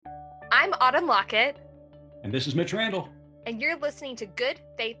I'm Autumn Lockett. And this is Mitch Randall. And you're listening to Good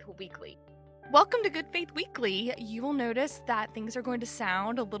Faith Weekly. Welcome to Good Faith Weekly. You will notice that things are going to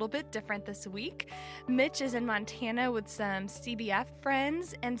sound a little bit different this week. Mitch is in Montana with some CBF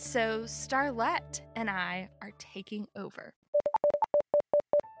friends, and so Starlette and I are taking over.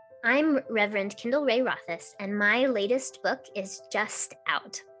 I'm Reverend Kendall Ray Rothis, and my latest book is just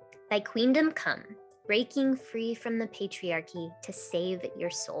out. Thy Queendom Come, Breaking Free from the Patriarchy to Save Your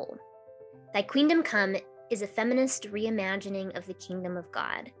Soul. Thy Queendom Come is a feminist reimagining of the kingdom of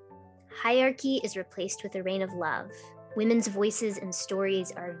God. Hierarchy is replaced with a reign of love. Women's voices and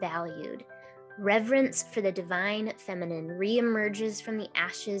stories are valued. Reverence for the divine feminine reemerges from the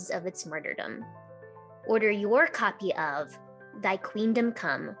ashes of its martyrdom. Order your copy of Thy Queendom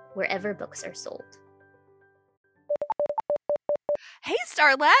Come wherever books are sold. Hey,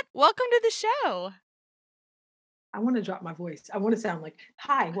 Starlette, welcome to the show. I want to drop my voice. I want to sound like,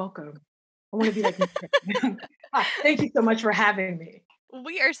 hi, welcome. I want to be like, hi, thank you so much for having me.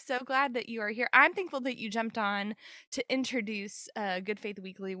 We are so glad that you are here. I'm thankful that you jumped on to introduce Good Faith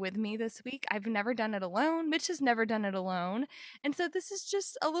Weekly with me this week. I've never done it alone. Mitch has never done it alone. And so this is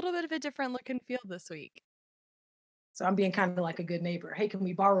just a little bit of a different look and feel this week. So I'm being kind of like a good neighbor. Hey, can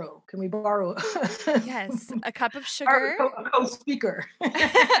we borrow? Yes, a cup of sugar. A co-speaker.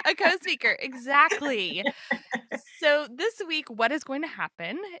 A co-speaker, exactly. So this week, what is going to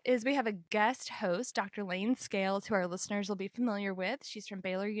happen is we have a guest host, Dr. Laine Scales, who our listeners will be familiar with. She's from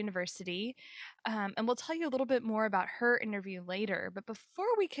Baylor University, and we'll tell you a little bit more about her interview later. But before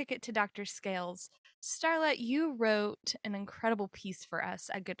we kick it to Dr. Scales, Starlette, you wrote an incredible piece for us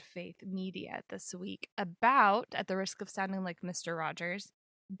at Good Faith Media this week about, at the risk of sounding like Mr. Rogers,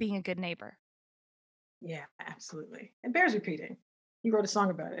 being a good neighbor. Yeah, absolutely. It bears repeating. You wrote a song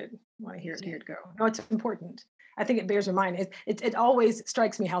about it. I want to hear it go. No, it's important. I think it bears in mind. It always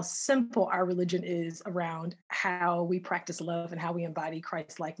strikes me how simple our religion is around how we practice love and how we embody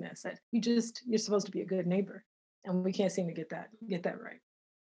Christ likeness. That you're supposed to be a good neighbor, and we can't seem to get that right.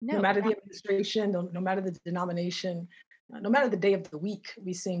 No matter the administration, no matter the denomination, no matter the day of the week,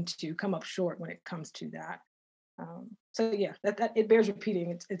 we seem to come up short when it comes to that. So yeah, that it bears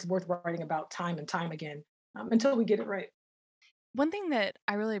repeating. It's worth writing about time and time again until we get it right. One thing that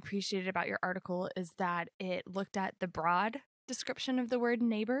I really appreciated about your article is that it looked at the broad description of the word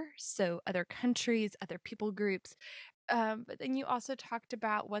neighbor, so other countries, other people groups, but then you also talked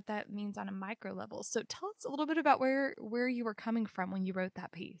about what that means on a micro level. So tell us a little bit about where you were coming from when you wrote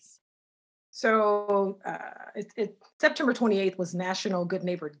that piece. So September 28th was National Good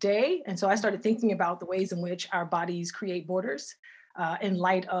Neighbor Day. And so I started thinking about the ways in which our bodies create borders in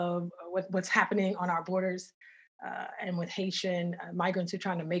light of what's happening on our borders and with Haitian migrants who are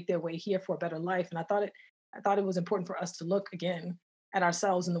trying to make their way here for a better life. And I thought it was important for us to look again at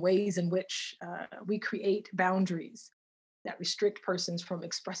ourselves and the ways in which we create boundaries that restrict persons from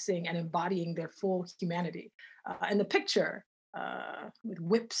expressing and embodying their full humanity. And the picture with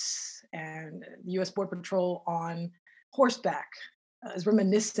whips and the U.S. Border Patrol on horseback is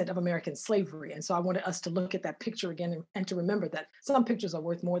reminiscent of American slavery. And so I wanted us to look at that picture again and to remember that some pictures are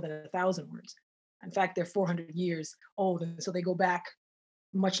worth more than 1,000 words. In fact, they're 400 years old. And so they go back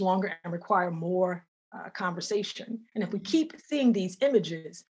much longer and require more conversation. And if we keep seeing these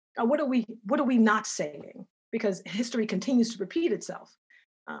images, what are we not saying? Because history continues to repeat itself.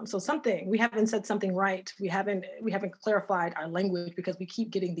 So we haven't said something right. We haven't clarified our language because we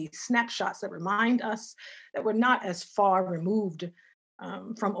keep getting these snapshots that remind us that we're not as far removed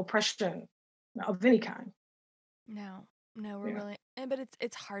from oppression of any kind. No, we're really, but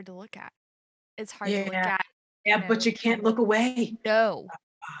it's hard to look at. It's hard to look at. Yeah, but you can't look away. No.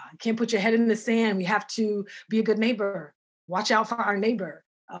 You can't put your head in the sand. We have to be a good neighbor. Watch out for our neighbor,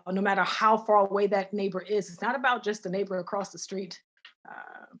 no matter how far away that neighbor is. It's not about just the neighbor across the street.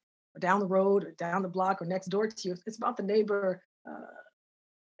 Or down the road or down the block or next door to you. It's about the neighbor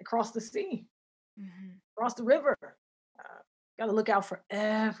across the sea, across the river. Got to look out for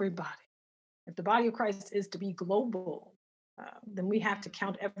everybody. If the body of Christ is to be global, then we have to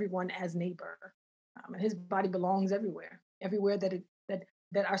count everyone as neighbor. And his body belongs everywhere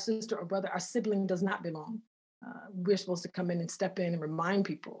that our sister or brother, our sibling does not belong. We're supposed to come in and step in and remind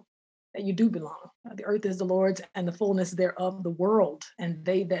people that you do belong. The earth is the Lord's and the fullness thereof, the world, and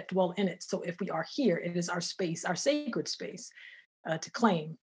they that dwell in it. So if we are here, it is our space, our sacred space to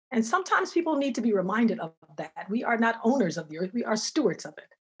claim. And sometimes people need to be reminded of that. We are not owners of the earth, we are stewards of it.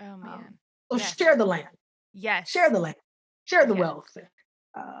 Oh, man. So share the land. Yes. Share the land. Share the wealth.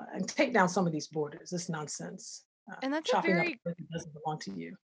 And take down some of these borders. This nonsense. And that's chopping up that doesn't belong to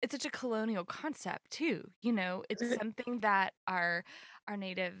you. It's such a colonial concept too. You know, it's something that our our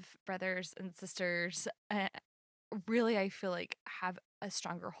Native brothers and sisters, really, I feel like have a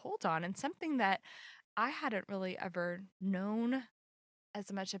stronger hold on, and something that I hadn't really ever known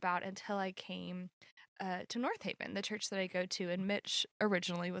as much about until I came to North Haven, the church that I go to. And Mitch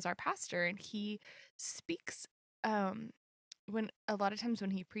originally was our pastor, and he speaks when a lot of times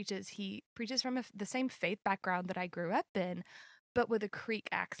when he preaches from the same faith background that I grew up in, but with a Creek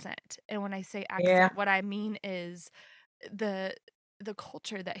accent. And when I say Yeah. accent, what I mean is the the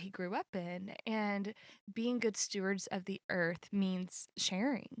culture that he grew up in, and being good stewards of the earth means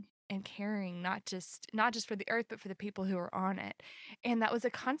sharing and caring, not just for the earth, but for the people who are on it. And that was a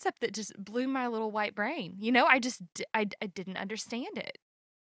concept that just blew my little white brain. I didn't understand it.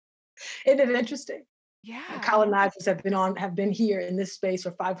 Isn't it interesting? Yeah. Colonizers have been here in this space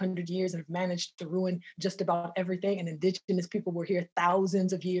for 500 years and have managed to ruin just about everything. And indigenous people were here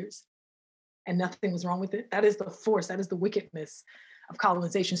thousands of years, and nothing was wrong with it. That is the force. That is the wickedness of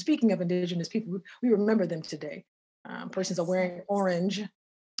colonization. Speaking of indigenous people, we remember them today. Persons are Yes. wearing orange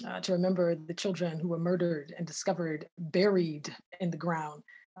to remember the children who were murdered and discovered buried in the ground.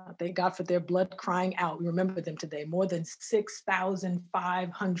 Thank God for their blood crying out. We remember them today. More than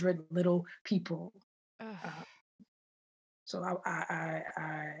 6,500 little people. Ugh. So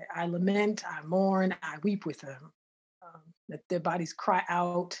I lament, I mourn, I weep with them. That their bodies cry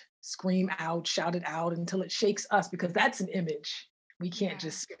out, scream out, shout it out until it shakes us, because that's an image we can't Yeah.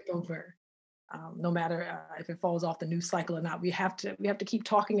 just skip over. No matter if it falls off the news cycle or not, we have to keep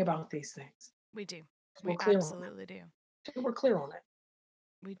talking about these things. We do. We're We clear on absolutely do. it. We're clear on it.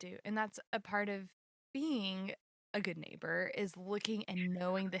 We do. And that's a part of being a good neighbor, is looking and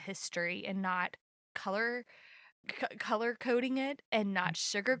knowing the history and not color color coding it and not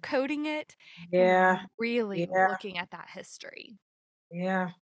sugar coating it, Yeah, and really yeah, looking at that history.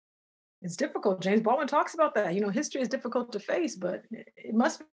 yeah. It's difficult. James Baldwin talks about that. History is difficult to face, but it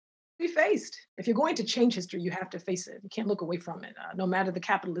must be faced. If you're going to change history, you have to face it. You can't look away from it, no matter the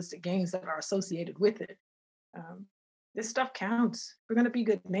capitalistic gains that are associated with it. Um, this stuff counts. If we're going to be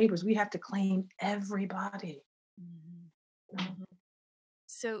good neighbors, we have to claim everybody. Mhm.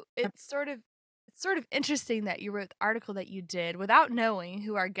 So it's sort of interesting that you wrote the article that you did without knowing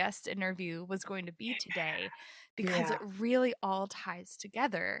who our guest interview was going to be today, because Yeah. it really all ties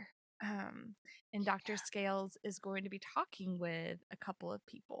together. Um, and Dr. Scales is going to be talking with a couple of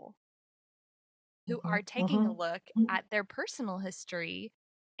people who are taking a Mhm. look at their personal history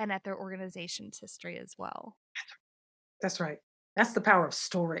and at their organization's history as well. That's right. That's the power of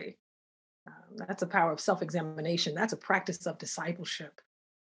story. That's a power of self-examination. That's a practice of discipleship.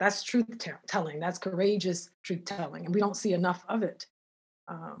 That's truth telling. That's courageous truth telling, and we don't see enough of it.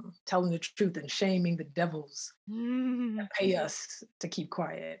 Telling the truth and shaming the devils that pay us to keep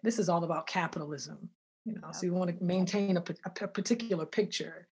quiet. This is all about capitalism. So you want to maintain a particular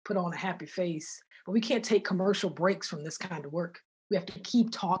picture, put on a happy face, but we can't take commercial breaks from this kind of work. We have to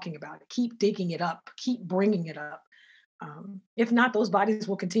keep talking about it, keep digging it up, keep bringing it up. If not, those bodies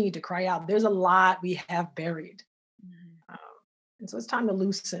will continue to cry out. There's a lot we have buried. Um, and so it's time to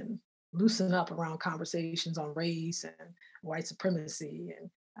loosen up around conversations on race and white supremacy and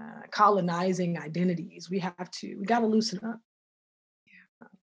colonizing identities. We got to loosen up. 'Cause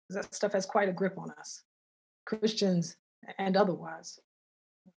that stuff has quite a grip on us, Christians and otherwise.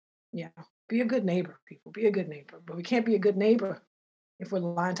 Yeah, be a good neighbor, people. Be a good neighbor. But we can't be a good neighbor if we're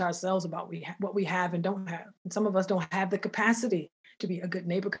lying to ourselves about what we have and don't have. And some of us don't have the capacity to be a good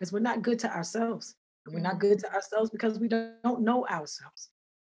neighbor because we're not good to ourselves. And we're not good to ourselves because we don't know ourselves.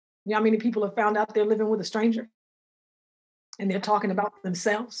 You know how many people have found out they're living with a stranger and they're talking about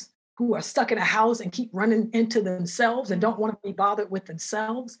themselves, who are stuck in a house and keep running into themselves and don't want to be bothered with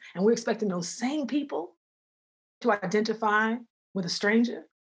themselves. And we're expecting those same people to identify with a stranger.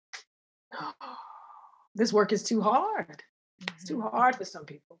 Oh, this work is too hard. It's too hard for some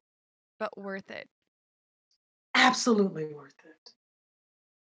people. But worth it. Absolutely worth it.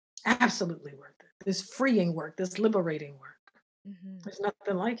 Absolutely worth it. This freeing work, this liberating work. There's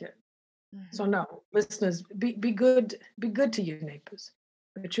nothing like it. So no, listeners, be good to your neighbors.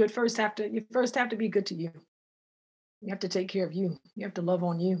 But you first have to be good to you. You have to take care of you. You have to love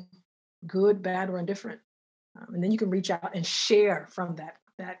on you, good, bad, or indifferent. And then you can reach out and share from that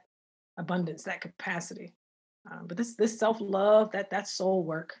abundance, that capacity. But this self-love, that's soul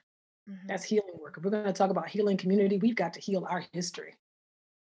work. That's healing work. If we're going to talk about healing community, we've got to heal our history.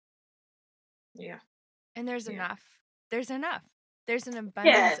 Yeah. And there's enough. There's enough. There's an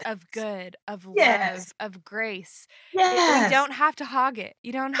abundance Yes. of good, of love, Yes. of grace. Yes. You don't have to hog it.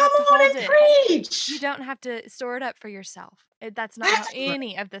 You don't Come have to on hold and it. preach. You don't have to store it up for yourself. That's not how That's right.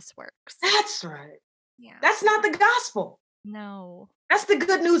 any of this works. That's right. Yeah. That's not the gospel. No. That's the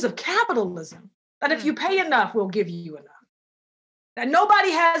good news of capitalism. That if you pay enough, we'll give you enough. That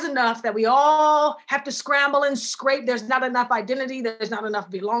nobody has enough, that we all have to scramble and scrape. There's not enough identity. There's not enough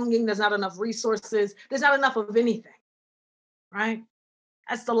belonging. There's not enough resources. There's not enough of anything, right?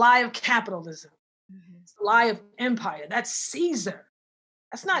 That's the lie of capitalism. It's the lie of empire. That's Caesar.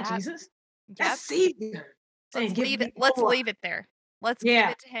 That's not Jesus. That's Caesar. Let's leave it there. Let's give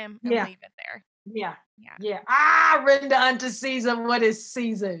it to him and leave it there. Yeah. Render unto Caesar what is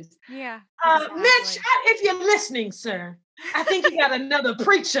Caesar's. Yeah. Exactly. Mitch, if you're listening, sir, I think you got another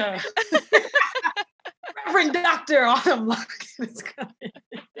preacher. Reverend Dr. Autumn Lockett is coming.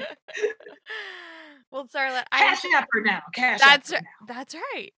 Well, Starlet, Cash App her now. That's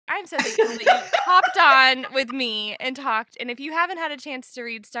right. I'm so thankful that you hopped on with me and talked. And if you haven't had a chance to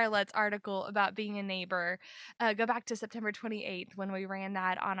read Starlet's article about being a neighbor, go back to September 28th when we ran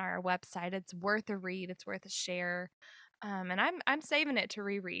that on our website. It's worth a read. It's worth a share. And I'm saving it to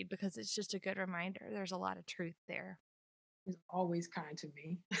reread because it's just a good reminder. There's a lot of truth there. He's always kind to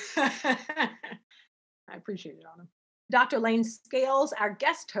me. I appreciate it, Autumn. Dr. Laine Scales, our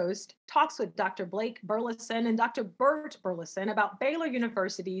guest host, talks with Dr. Blake Burleson and Dr. Burt Burleson about Baylor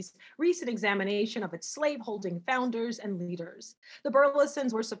University's recent examination of its slaveholding founders and leaders. The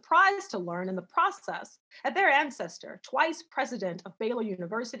Burlesons were surprised to learn in the process that their ancestor, twice president of Baylor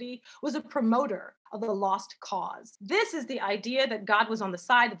University, was a promoter of the lost cause. This is the idea that God was on the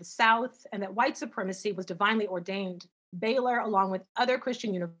side of the South and that white supremacy was divinely ordained. Baylor, along with other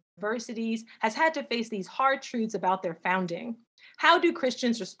Christian universities, has had to face these hard truths about their founding. How do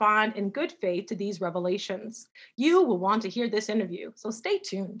Christians respond in good faith to these revelations? You will want to hear this interview, so stay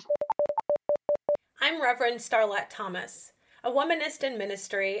tuned. I'm Reverend Starlet Thomas, a womanist in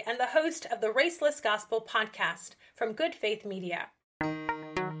ministry and the host of the Raceless Gospel podcast from Good Faith Media.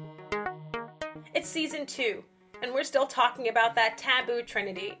 It's season 2, and we're still talking about that taboo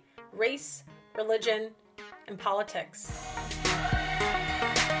trinity: race, religion, and politics.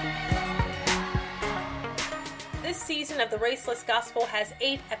 This season of the Raceless Gospel has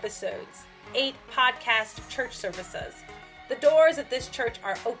 8 episodes, 8 podcast church services. The doors at this church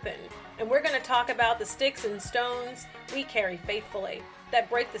are open, and we're going to talk about the sticks and stones we carry faithfully that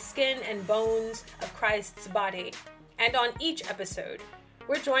break the skin and bones of Christ's body. And on each episode,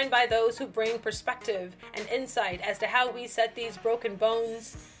 we're joined by those who bring perspective and insight as to how we set these broken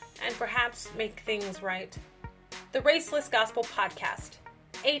bones and perhaps make things right. The Raceless Gospel Podcast,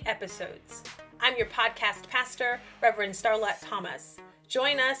 8 episodes. I'm your podcast pastor, Reverend Starlet Thomas.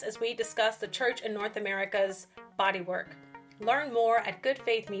 Join us as we discuss the church in North America's bodywork. Learn more at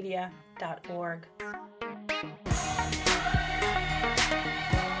goodfaithmedia.org.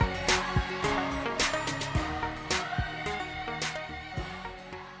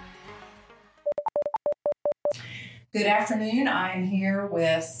 Good afternoon. I'm here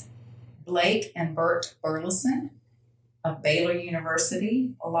with Blake and Burt Burleson of Baylor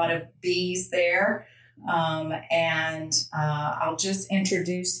University. A lot of B's there. I'll just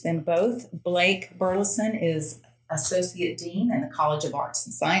introduce them both. Blake Burleson is Associate Dean in the College of Arts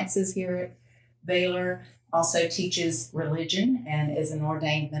and Sciences here at Baylor, also teaches religion and is an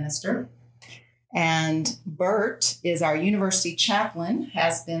ordained minister. And Burt is our university chaplain,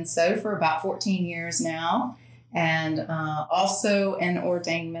 has been so for about 14 years now, and also an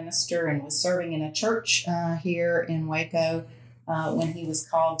ordained minister, and was serving in a church here in Waco when he was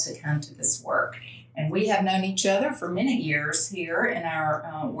called to come to this work. And we have known each other for many years here in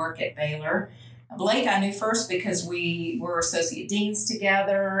our work at Baylor. Blake I knew first because we were associate deans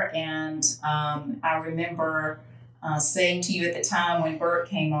together, and I remember saying to you at the time when Burt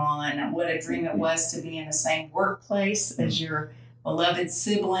came on what a dream it was to be in the same workplace as your beloved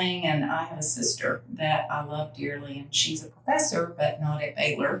sibling. And I have a sister that I love dearly, and she's a professor, but not at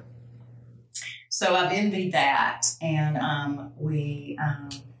Baylor. So I've envied that, and we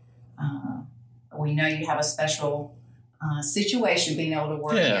know you have a special situation being able to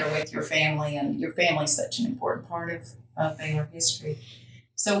work here with your family, and your family's such an important part of Baylor history.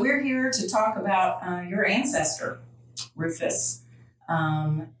 So we're here to talk about your ancestor, Rufus.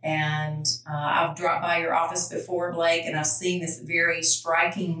 I've dropped by your office before, Blake, and I've seen this very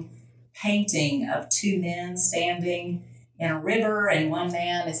striking painting of 2 men standing in a river, and one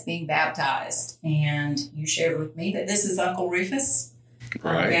man is being baptized. And you shared with me that this is Uncle Rufus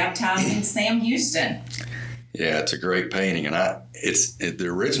baptizing Sam Houston. Yeah, it's a great painting, and the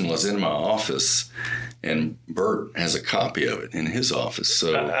original is in my office, And Burt has a copy of it in his office.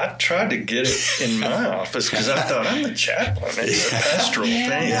 So I tried to get it in my office because I thought I'm the chaplain. It's a pastoral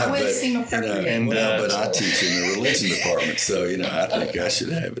thing. That would seem appropriate. But I teach in the religion department, so I think I should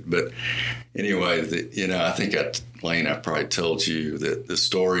have it. But anyway, I think Laine, I probably told you that the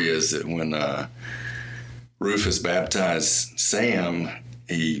story is that when Rufus baptized Sam,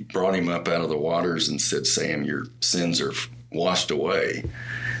 he brought him up out of the waters and said, "Sam, your sins are washed away."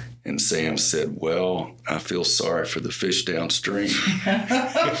 And Sam said, "Well, I feel sorry for the fish downstream."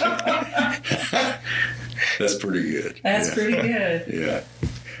 That's pretty good. That's pretty good.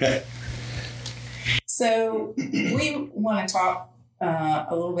 Yeah. So we want to talk a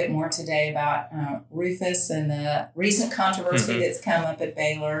little bit more today about Rufus and the recent controversy that's come up at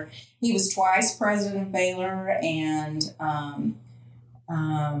Baylor. He was twice president of Baylor, and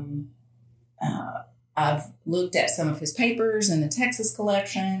I've looked at some of his papers in the Texas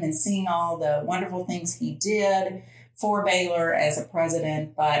collection and seen all the wonderful things he did for Baylor as a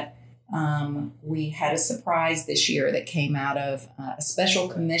president. But we had a surprise this year that came out of a special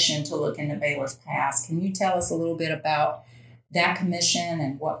commission to look into Baylor's past. Can you tell us a little bit about that commission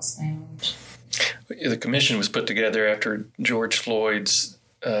and what was found? The commission was put together after George Floyd's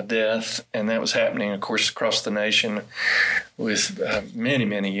death, and that was happening, of course, across the nation with many,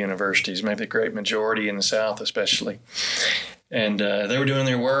 many universities, maybe the great majority in the South especially. And they were doing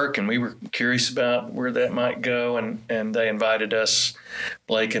their work, and we were curious about where that might go, and they invited us,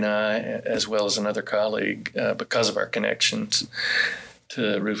 Blake and I, as well as another colleague, because of our connections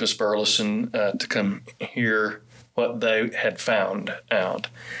to Rufus Burleson, to come hear what they had found out.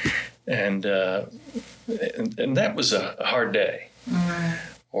 And that was a hard day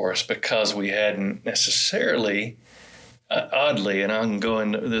for us because we hadn't necessarily, oddly, and I can go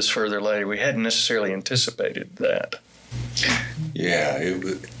into this further later, we hadn't necessarily anticipated that. Yeah,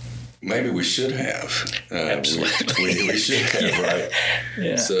 maybe we should have. Absolutely. We should have, right?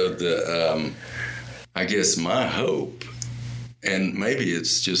 Yeah. So I guess my hope, and maybe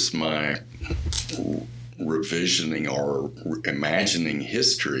it's just my revisioning or imagining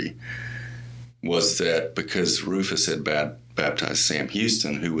history, was that because Rufus had baptized Sam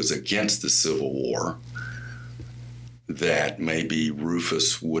Houston, who was against the Civil War, that maybe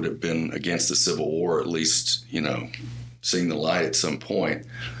Rufus would have been against the Civil War, at least, seeing the light at some point.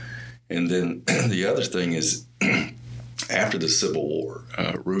 And then the other thing is, after the Civil War,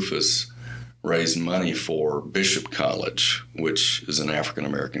 Rufus raised money for Bishop College, which is an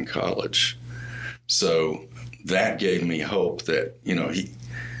African-American college. So that gave me hope that,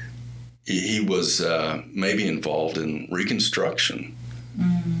 he was maybe involved in Reconstruction.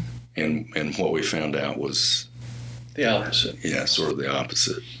 And what we found out was the opposite. Yeah, sort of the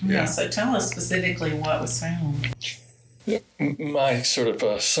opposite. Yeah, so tell us specifically what was found. My sort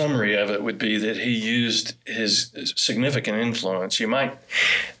of summary of it would be that he used his significant influence.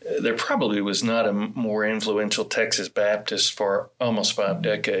 There probably was not a more influential Texas Baptist for almost 5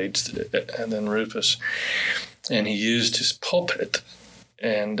 decades than Rufus. And he used his pulpit,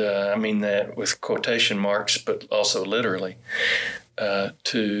 and I mean that with quotation marks, but also literally,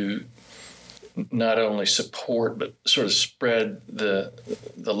 to not only support, but sort of spread the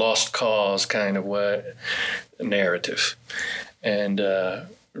lost cause kind of way narrative, and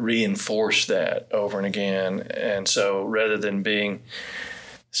reinforce that over and again. And so rather than being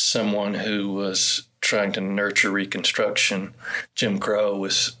someone who was trying to nurture Reconstruction, Jim Crow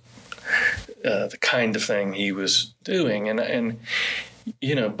was the kind of thing he was doing. And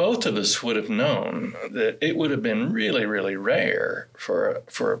both of us would have known that it would have been really, really rare for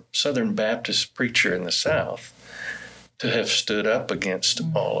a Southern Baptist preacher in the South to have stood up against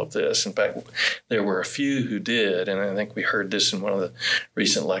all of this. In fact, there were a few who did, and I think we heard this in one of the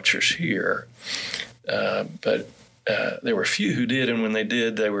recent lectures here. But there were a few who did, and when they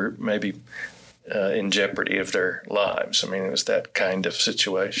did, they were maybe in jeopardy of their lives. I mean, it was that kind of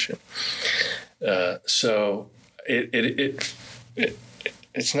situation. So it's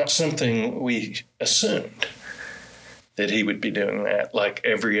not something we assumed that he would be doing that like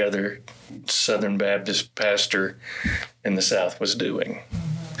every other Southern Baptist pastor in the South was doing.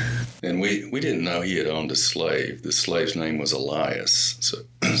 And we didn't know he had owned a slave. The slave's name was Elias.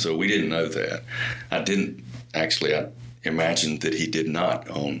 So we didn't know that. I imagined that he did not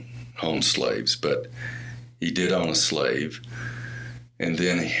own slaves, but he did own a slave. And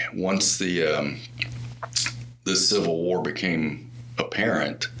then once the Civil War became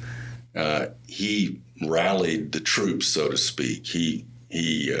apparent, he rallied the troops, so to speak. He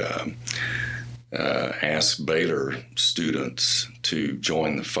asked Baylor students to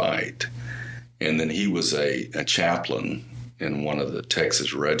join the fight, and then he was a chaplain in one of the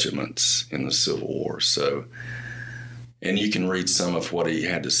Texas regiments in the Civil War. So, and you can read some of what he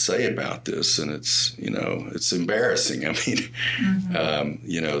had to say about this, and it's, you know, it's embarrassing. I mean,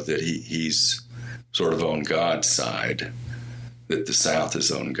 you know, that he's sort of on God's side, that the South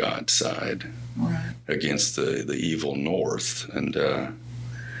is on God's side against the evil North. And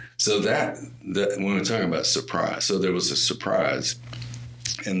so that when we're talking about surprise, so there was a surprise.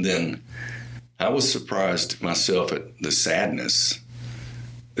 And then I was surprised myself at the sadness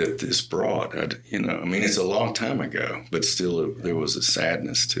that this brought. You know, I mean, it's a long time ago, but still there was a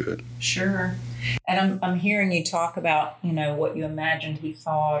sadness to it. Sure. And I'm hearing you talk about, you know, what you imagined he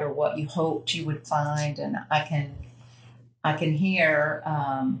thought or what you hoped you would find. And I can hear,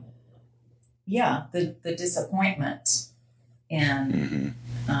 the disappointment in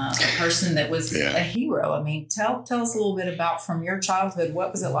a person that was a hero. I mean, tell us a little bit about, from your childhood,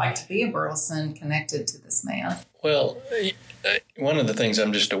 what was it like to be a Burleson connected to this man? Well, one of the things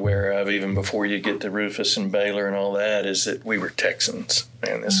I'm just aware of, even before you get to Rufus and Baylor and all that, is that we were Texans,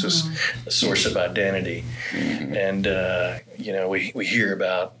 and this was a source of identity. And, you know, we hear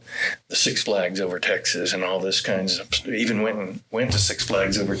about the Six Flags over Texas and all this kinds of stuff. Even went to Six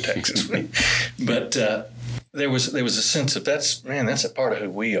Flags over Texas. But there was a sense of that's a part of who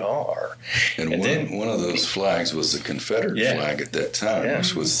we are. And then one of those flags was the Confederate flag at that time,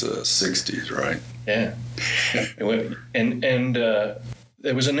 which was the 60s, right? Yeah. And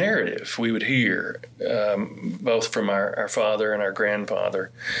there was a narrative we would hear, both from our father and our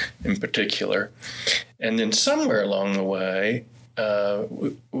grandfather in particular. And then somewhere along the way,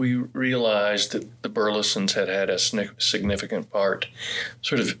 we realized that the Burlesons had a significant part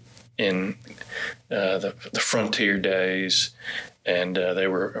sort of in the frontier days, and they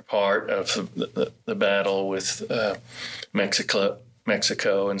were a part of the battle with Mexico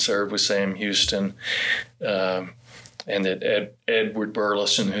and served with Sam Houston, and that Edward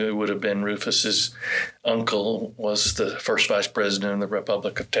Burleson, who would have been Rufus's uncle, was the first vice president of the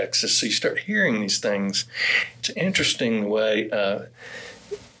Republic of Texas. So you start hearing these things. It's interesting the way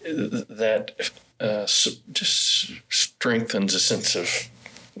that just strengthens a sense of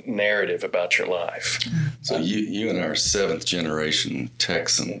narrative about your life. So you and our seventh generation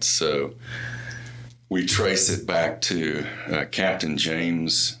Texans, so we trace it back to Captain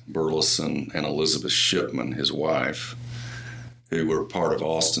James Burleson and Elizabeth Shipman, his wife, who were part of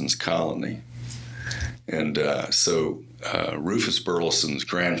Austin's colony. And so Rufus Burleson's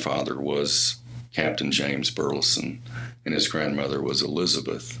grandfather was Captain James Burleson, and his grandmother was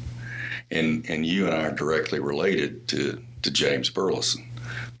Elizabeth. And you and I are directly related to James Burleson.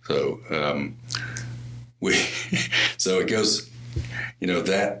 So so it goes, you know,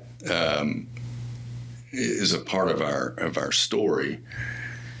 that is a part of our story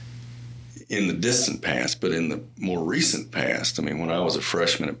in the distant past, but in the more recent past. I mean, when I was a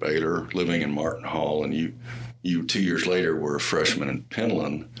freshman at Baylor, living in Martin Hall, and you 2 years later were a freshman in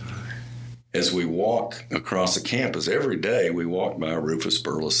Penland, as we walk across the campus every day, we walk by Rufus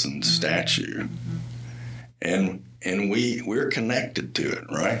Burleson's statue, and we're connected to it,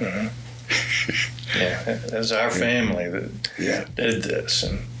 right? Yeah, it was our family that did this,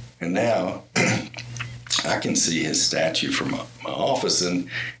 and now I can see his statue from my office, and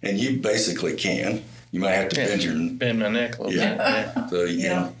you basically can. You might have to bend my neck a little bit. Yeah. So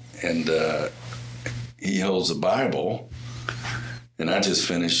and he holds a Bible. And I just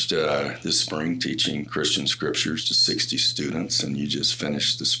finished this spring teaching Christian scriptures to 60 students, and you just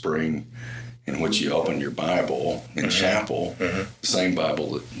finished the spring in which you open your Bible in chapel, the same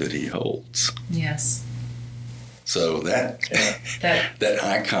Bible that he holds. Yes. So that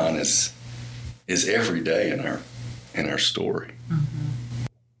icon is every day in our story.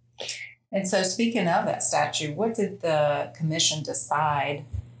 And so, speaking of that statue, what did the commission decide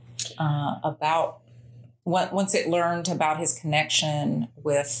about? Once it learned about his connection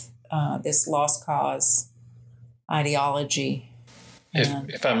with this lost cause ideology?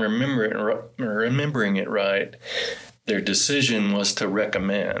 If I'm remembering it right, their decision was to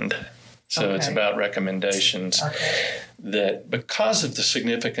recommend. So it's about recommendations. That because of the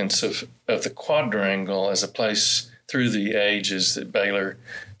significance of the quadrangle as a place through the ages that Baylor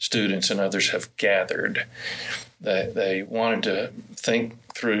students and others have gathered, that they wanted to think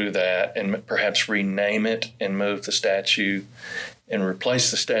through that and perhaps rename it and move the statue and replace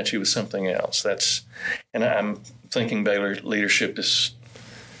the statue with something else. And I'm thinking Baylor leadership is,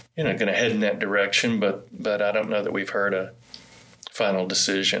 going to head in that direction, but I don't know that we've heard a final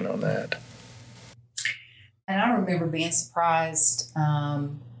decision on that. And I remember being surprised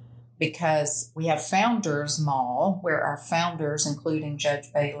because we have Founders Mall, where our founders, including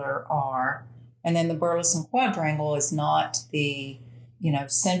Judge Baylor, are. And then the Burleson Quadrangle is not the,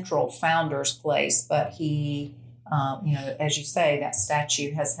 central founder's place, but he, as you say, that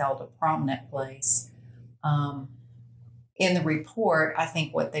statue has held a prominent place. In the report, I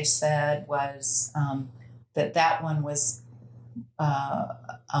think what they said was that one was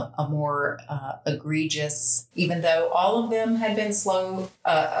a more egregious, even though all of them had been slaveholders,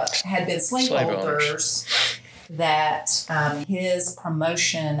 that his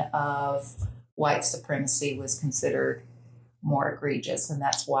promotion of white supremacy was considered more egregious, and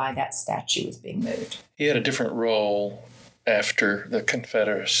that's why that statue is being moved. He had a different role after the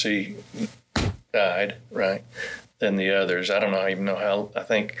Confederacy died, right, than the others. I don't even know how. I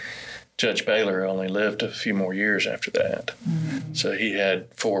think Judge Baylor only lived a few more years after that. Mm-hmm. So he had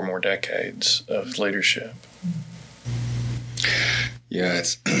 4 more decades of leadership. Yeah,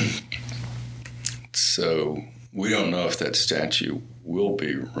 so we don't know if that statue will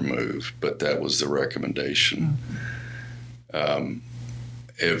be removed, but that was the recommendation.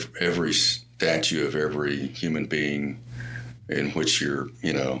 Every statue of every human being in which you're,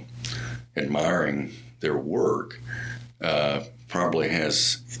 admiring their work probably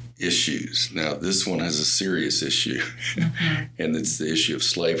has issues. Now, this one has a serious issue, mm-hmm. and it's the issue of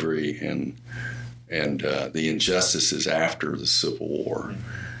slavery and the injustices after the Civil War.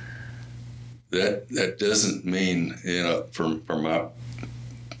 That doesn't mean, from my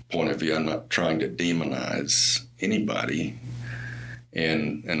point of view, I'm not trying to demonize anybody,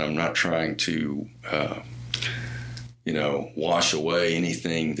 and I'm not trying to, wash away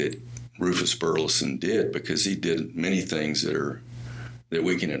anything that Rufus Burleson did, because he did many things that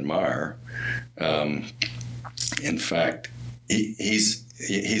we can admire. In fact,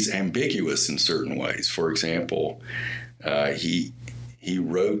 he's ambiguous in certain ways. For example, he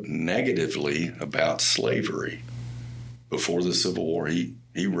wrote negatively about slavery before the Civil War.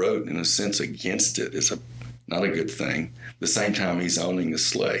 He wrote, in a sense, against it as not a good thing. The same time he's owning a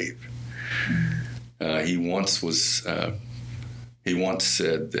slave. He once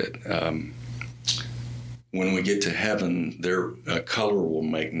said that when we get to heaven, their color will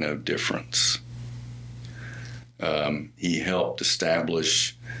make no difference. He helped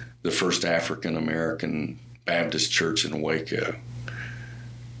establish the first African-American Baptist church in Waco.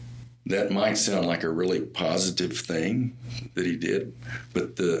 That might sound like a really positive thing that he did,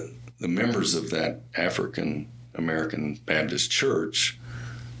 but the members of that African-American Baptist church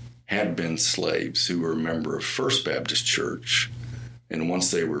had been slaves who were a member of First Baptist Church, and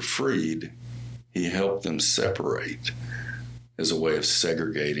once they were freed, he helped them separate as a way of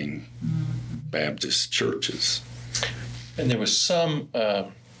segregating Baptist churches. And there was some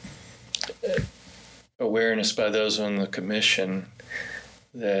awareness by those on the commission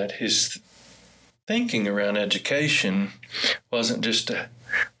that his thinking around education wasn't just that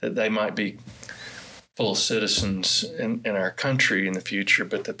they might be full citizens in our country in the future,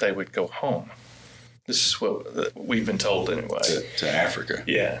 but that they would go home. This is what we've been told anyway. To Africa.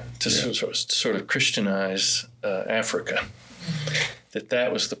 Yeah, sort of Christianize Africa.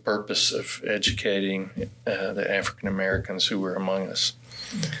 That was the purpose of educating the African Americans who were among us.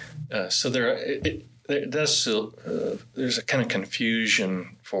 So there's a kind of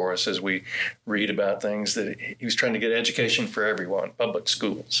confusion for us as we read about things, that he was trying to get education for everyone, public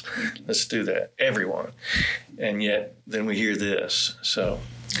schools. Let's do that, everyone. And yet then we hear this. So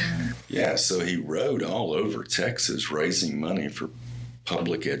he rode all over Texas raising money for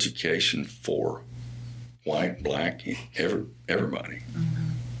public education for white, black, everybody.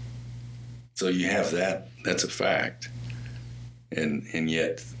 Mm-hmm. So you have that. That's a fact. And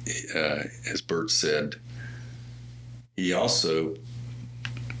yet, as Burt said, he also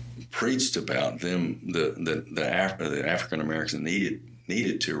preached about them. The African Americans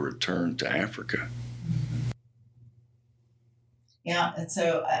needed to return to Africa. Yeah, and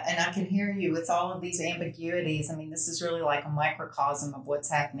so I can hear you with all of these ambiguities. I mean, this is really like a microcosm of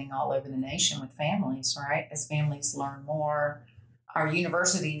what's happening all over the nation with families, right? As families learn more. Our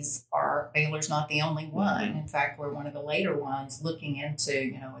universities Baylor's not the only one. In fact, we're one of the later ones looking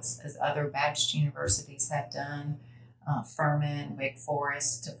into, as other Baptist universities have done, Furman, Wake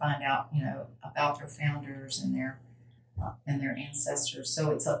Forest, to find out, about their founders and their ancestors.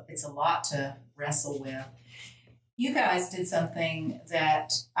 So it's a lot to wrestle with. You guys did something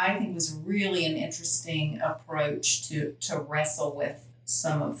that I think was really an interesting approach to wrestle with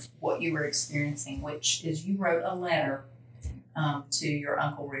some of what you were experiencing, which is you wrote a letter to your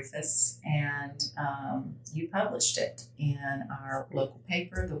Uncle Rufus, and you published it in our local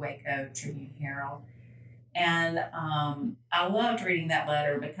paper, the Waco Tribune Herald. And I loved reading that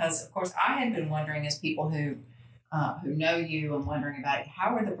letter because, of course, I had been wondering, as people who who know you and wondering about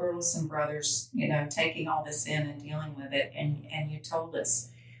how are the Burleson brothers, taking all this in and dealing with it. And you told us,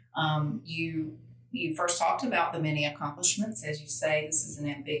 you first talked about the many accomplishments. As you say, this is an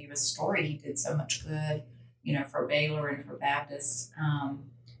ambiguous story. He did so much good, for Baylor and for Baptists.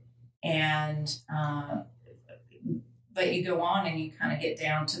 But you go on and you kind of get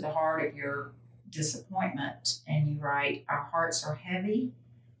down to the heart of your disappointment, and you write, our hearts are heavy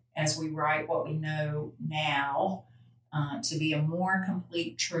as we write what we know now to be a more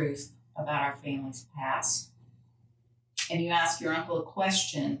complete truth about our family's past. And you ask your uncle a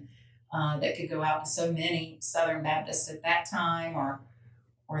question that could go out to so many Southern Baptists at that time, or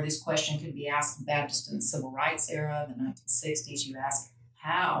this question could be asked of Baptists in the Civil Rights era, the 1960s. You ask,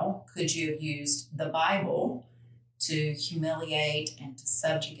 how could you have used the Bible to humiliate and to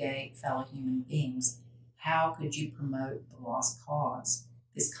subjugate fellow human beings? How could you promote the lost cause,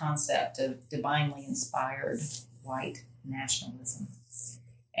 this concept of divinely inspired white nationalism?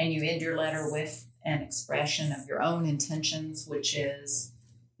 And you end your letter with an expression of your own intentions, which is,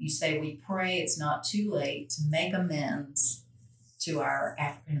 you say, we pray it's not too late to make amends to our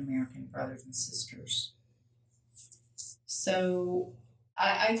African-American brothers and sisters. So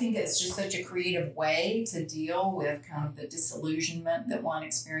I think it's just such a creative way to deal with kind of the disillusionment that one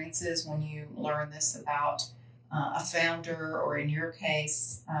experiences when you learn this about a founder, or in your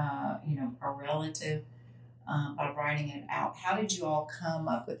case, a relative, by writing it out. How did you all come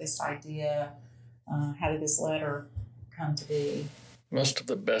up with this idea? How did this letter come to be? Most of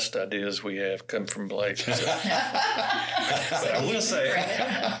the best ideas we have come from Blake. So. But I will say,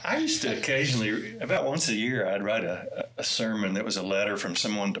 I used to occasionally, about once a year, I'd write a sermon that was a letter from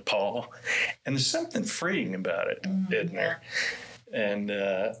someone to Paul. And there's something freeing about it, isn't there? And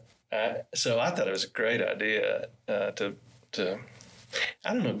so I thought it was a great idea to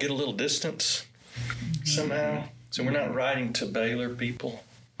I don't know, get a little distance somehow. So we're not writing to Baylor people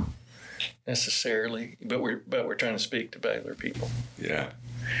necessarily, but we're trying to speak to Baylor people. Yeah,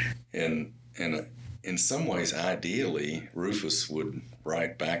 and in some ways, ideally, Rufus would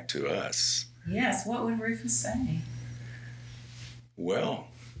write back to us. Yes, what would Rufus say? Well,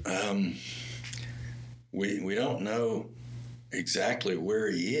 we don't know exactly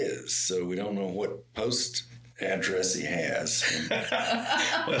where he is, so we don't know what post address he has.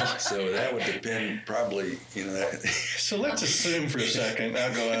 So that would depend probably, So let's assume for a second,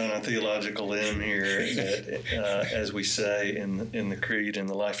 I'll go out on a theological limb here, that as we say in the Creed, in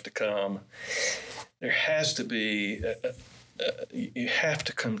the life to come, there has to be, you have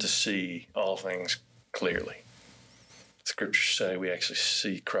to come to see all things clearly. Scriptures say we actually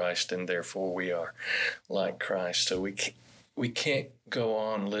see Christ, and therefore we are like Christ. So we can't go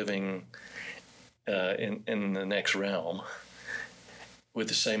on living in the next realm with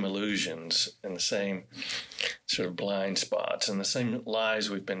the same illusions and the same sort of blind spots and the same lies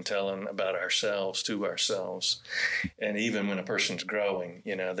we've been telling about ourselves to ourselves. And even when a person's growing,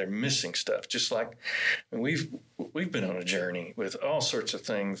 they're missing stuff. Just like we've been on a journey with all sorts of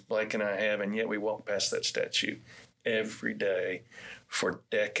things, Blake and I have, and yet we walk past that statue every day for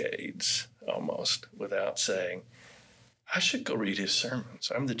decades almost without saying, I should go read his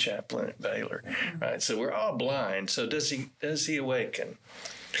sermons. I'm the chaplain at Baylor, right? So we're all blind. So does he awaken?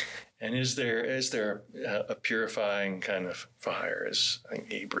 And is there a purifying kind of fire, as I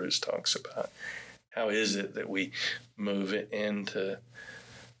think Hebrews talks about? How is it that we move it into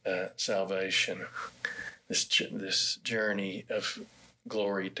salvation? This journey of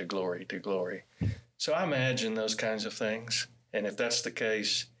glory to glory to glory. So I imagine those kinds of things. And if that's the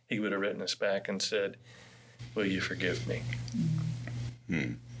case, he would have written us back and said, will you forgive me?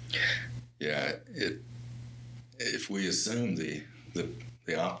 Yeah, if we assume the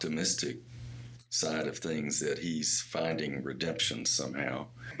optimistic side of things, that he's finding redemption somehow,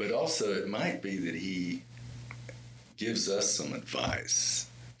 but also it might be that he gives us some advice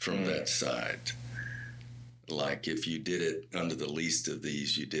from that side. Like, if you did it unto the least of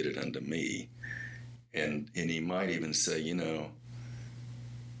these, you did it unto me. And he might even say,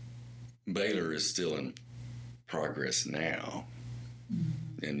 Baylor is still in progress now,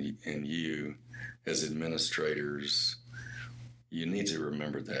 and you as administrators, you need to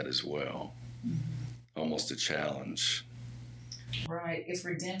remember that as well. Almost a challenge. Right. If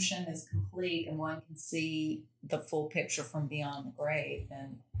redemption is complete and one can see the full picture from beyond the grave,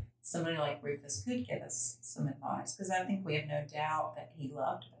 then somebody like Rufus could give us some advice, because I think we have no doubt that he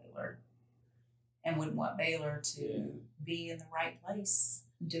loved Baylor and would want Baylor to be in the right place,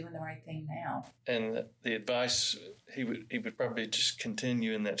 doing the right thing now. And the advice, he would probably just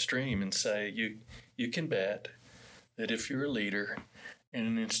continue in that stream and say, you can bet that if you're a leader in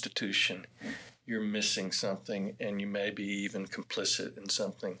an institution, you're missing something, and you may be even complicit in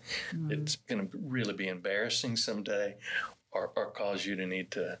something that's going to really be embarrassing someday, or cause you to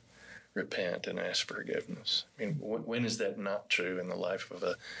need to repent and ask for forgiveness. I mean, when is that not true in the life of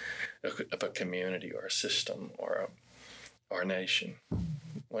a community or a system or a nation?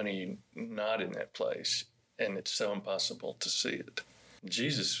 When are you not in that place, and it's so impossible to see it?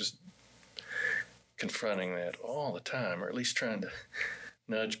 Jesus was confronting that all the time, or at least trying to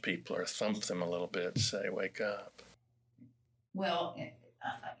nudge people or thump them a little bit, say, wake up. Well,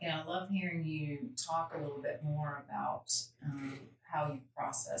 I love hearing you talk a little bit more about how you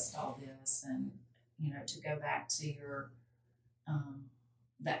processed all this, and, to go back to your,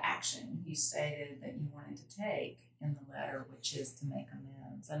 the action you stated that you wanted to take in the letter, which is to make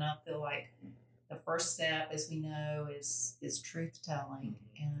amends. And I feel like the first step, as we know, is truth telling.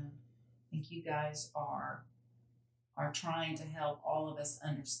 And I think you guys are trying to help all of us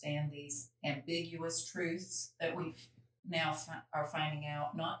understand these ambiguous truths that we now are finding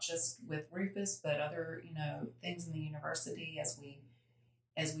out, not just with Rufus, but other, things in the university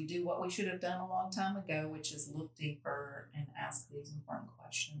as we do what we should have done a long time ago, which is look deeper and ask these important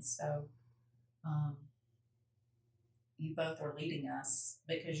questions. So you both are leading us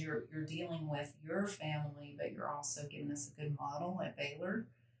because you're dealing with your family, but you're also giving us a good model at Baylor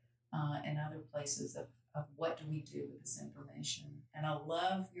and other places of what do we do with this information. And I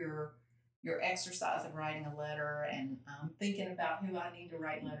love your exercise of writing a letter, and thinking about who I need to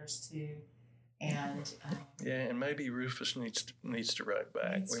write letters to. And and maybe Rufus needs to write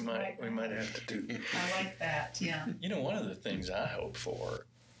back. We might have to do. I like that. Yeah. One of the things I hope for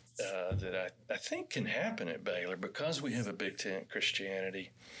that I think can happen at Baylor, because we have a big tent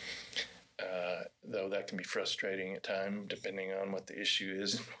Christianity, though that can be frustrating at times, depending on what the issue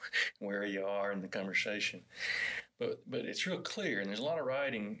is and where you are in the conversation. But it's real clear, and there's a lot of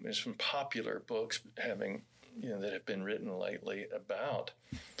writing. There's some popular books that have been written lately about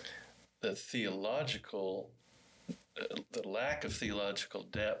the lack of theological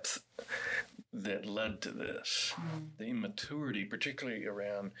depth that led to this, the immaturity, particularly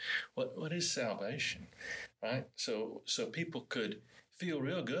around what is salvation, right? So people could feel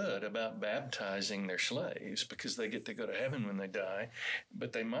real good about baptizing their slaves because they get to go to heaven when they die,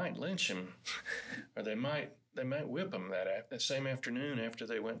 but they might lynch them, or they might whip them that same afternoon after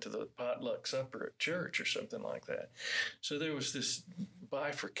they went to the potluck supper at church or something like that. So there was this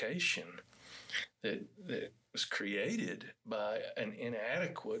bifurcation that was created by an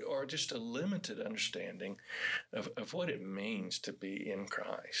inadequate or just a limited understanding of what it means to be in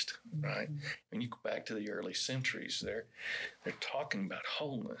Christ, right? When you go back to the early centuries, they're talking about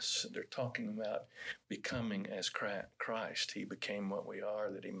wholeness. They're talking about becoming as Christ. He became what we are,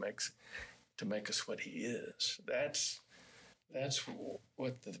 that he makes to make us what he is. That's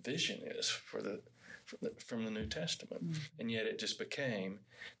what the vision is from the New Testament. And yet it just became,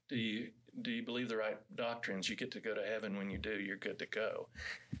 do you believe the right doctrines? You get to go to heaven. When you do, you're good to go,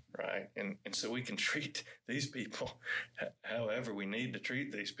 right? And so we can treat these people however we need to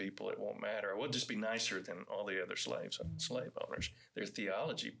treat these people. It won't matter. We'll just be nicer than all the other slave owners. Their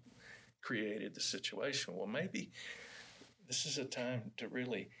theology created the situation. Well, maybe this is a time to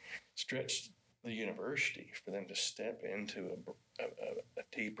really stretch the university for them to step into a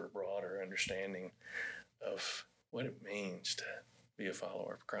deeper, broader understanding of what it means to be a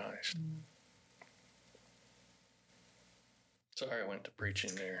follower of Christ. Sorry, I went to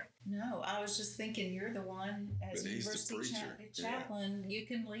preaching there. No, I was just thinking you're the one as university chaplain. You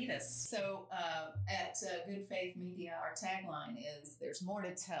can lead us. So at Good Faith Media, our tagline is "There's more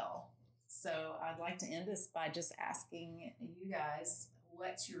to tell." So I'd like to end us by just asking you guys,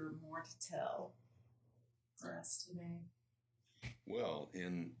 what's your more to tell for us today? Well,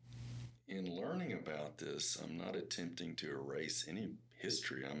 in learning about this, I'm not attempting to erase any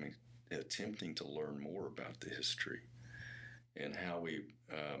history. I'm attempting to learn more about the history and how we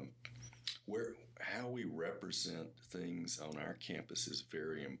represent things on our campus is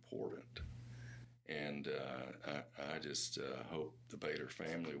very important. And I just hope the Baylor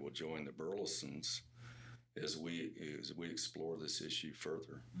family will join the Burlesons as we explore this issue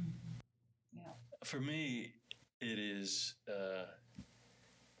further. Yeah. For me, it is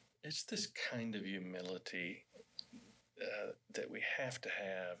it's this kind of humility that we have to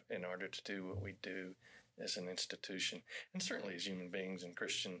have in order to do what we do as an institution, and certainly as human beings and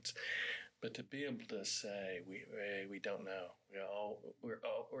Christians. But to be able to say we don't know,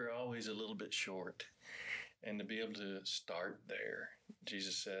 we're always a little bit short, and to be able to start there.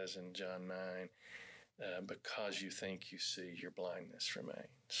 Jesus says in John 9, because you think you see, your blindness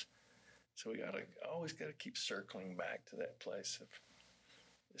remains. So we always got to keep circling back to that place of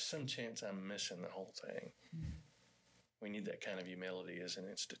there's some chance I'm missing the whole thing. Mm-hmm. We need that kind of humility as an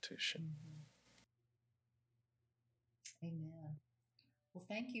institution. Mm-hmm. Amen. Well,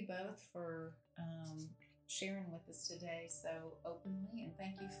 thank you both for sharing with us today so openly, and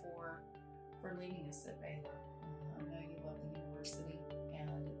thank you for leading us at Baylor. I know you love the university, and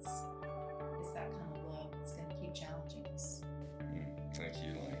it's that kind of love that's going to keep challenging us. Thank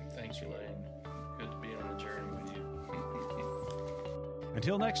you, Laine. Thank you, Laine. Good to be on a journey with you.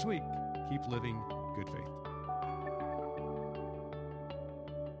 Until next week, keep living good faith.